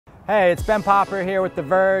Hey, it's Ben Popper here with The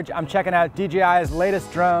Verge. I'm checking out DJI's latest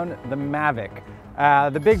drone, the Mavic.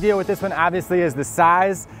 The big deal with this one obviously is the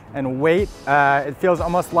size and weight. It feels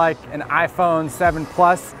almost like an iPhone 7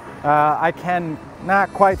 Plus. I can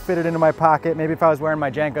not quite fit it into my pocket, maybe if I was wearing my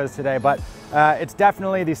Jankos today, but it's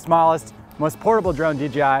definitely the smallest, most portable drone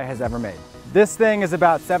DJI has ever made. This thing is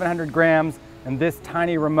about 700 grams, and this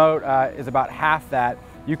tiny remote is about half that.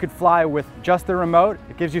 You could fly with just the remote.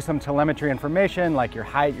 It gives you some telemetry information like your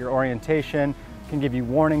height, your orientation. It can give you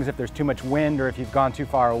warnings if there's too much wind or if you've gone too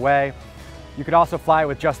far away. You could also fly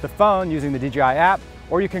with just the phone using the DJI app,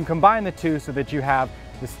 or you can combine the two so that you have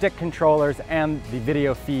the stick controllers and the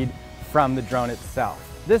video feed from the drone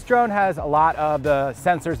itself. This drone has a lot of the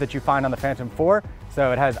sensors that you find on the Phantom 4.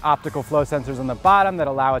 So it has optical flow sensors on the bottom that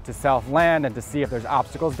allow it to self-land and to see if there's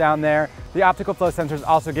obstacles down there. The optical flow sensors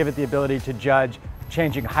also give it the ability to judge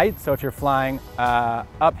changing height, so if you're flying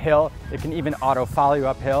uphill, it can even auto follow you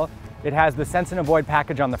uphill. It has the sense and avoid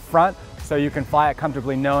package on the front, so you can fly it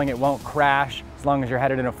comfortably knowing it won't crash as long as you're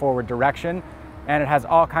headed in a forward direction. And it has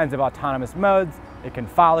all kinds of autonomous modes. It can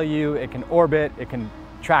follow you, it can orbit, it can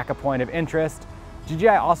track a point of interest. DJI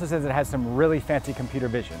also says it has some really fancy computer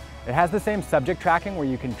vision. It has the same subject tracking where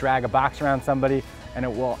you can drag a box around somebody and it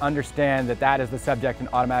will understand that that is the subject and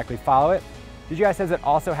automatically follow it. DJI says it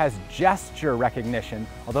also has gesture recognition,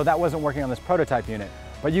 although that wasn't working on this prototype unit.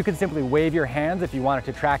 But you can simply wave your hands if you want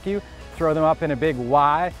it to track you, throw them up in a big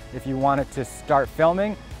Y if you want it to start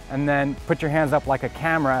filming, and then put your hands up like a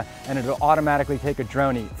camera and it'll automatically take a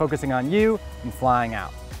drone, focusing on you and flying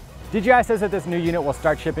out. DJI says that this new unit will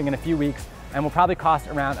start shipping in a few weeks and will probably cost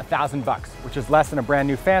around $1,000, which is less than a brand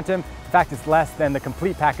new Phantom. In fact, it's less than the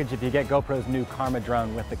complete package if you get GoPro's new Karma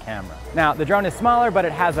drone with the camera. Now, the drone is smaller, but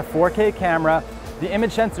it has a 4K camera. The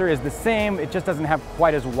image sensor is the same, it just doesn't have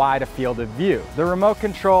quite as wide a field of view. The remote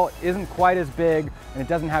control isn't quite as big, and it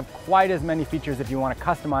doesn't have quite as many features if you want to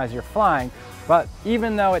customize your flying, but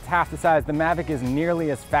even though it's half the size, the Mavic is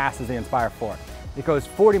nearly as fast as the Inspire 4. It goes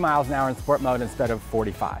 40 miles an hour in sport mode instead of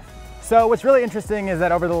 45. So what's really interesting is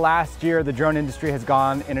that over the last year, the drone industry has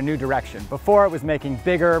gone in a new direction. Before it was making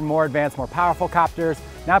bigger, more advanced, more powerful copters.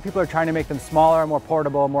 Now people are trying to make them smaller, more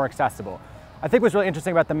portable, more accessible. I think what's really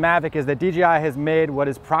interesting about the Mavic is that DJI has made what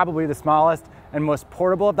is probably the smallest and most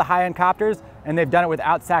portable of the high-end copters, and they've done it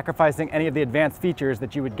without sacrificing any of the advanced features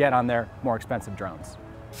that you would get on their more expensive drones.